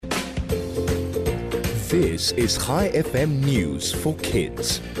This is ChaiFM News for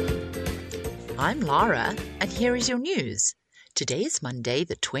Kids. I'm Lara, and here is your news. Today is Monday,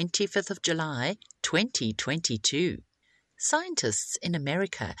 the 25th of July, 2022. Scientists in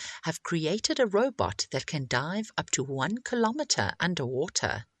America have created a robot that can dive up to 1 kilometer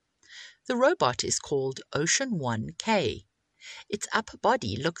underwater. The robot is called Ocean 1K. Its upper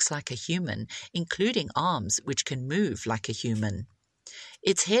body looks like a human, including arms which can move like a human.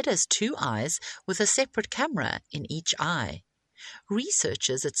 Its head has 2 eyes with a separate camera in each eye.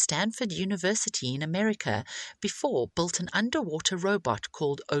 Researchers at Stanford University in America before built an underwater robot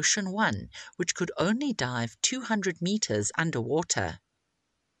called Ocean 1, which could only dive 200 meters underwater.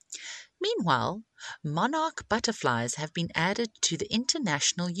 Meanwhile, monarch butterflies have been added to the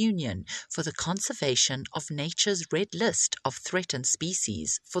International Union for the Conservation of Nature's Red List of Threatened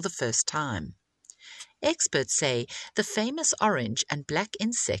Species for the first time. Experts say the famous orange and black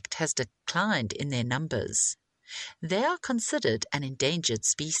insect has declined in their numbers. They are considered an endangered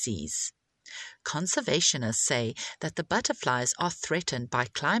species. Conservationists say that the butterflies are threatened by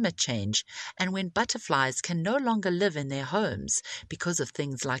climate change, and when butterflies can no longer live in their homes because of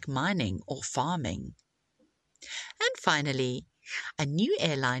things like mining or farming. And finally, a new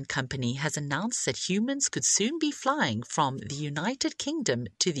airline company has announced that humans could soon be flying from the United Kingdom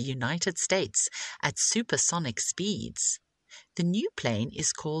to the United States at supersonic speeds. The new plane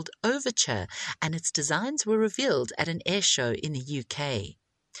is called Overture, and its designs were revealed at an air show in the UK.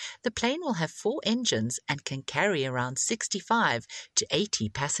 The plane will have 4 engines and can carry around 65 to 80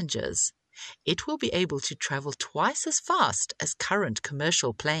 passengers. It will be able to travel twice as fast as current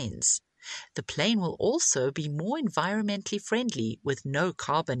commercial planes. The plane will also be more environmentally friendly with no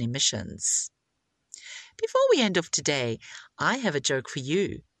carbon emissions. Before we end off today, I have a joke for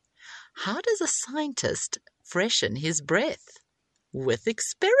you. How does a scientist freshen his breath? With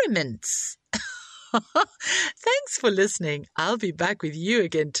experiments. Thanks for listening. I'll be back with you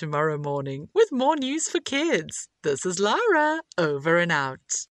again tomorrow morning with more news for kids. This is Lara, over and out.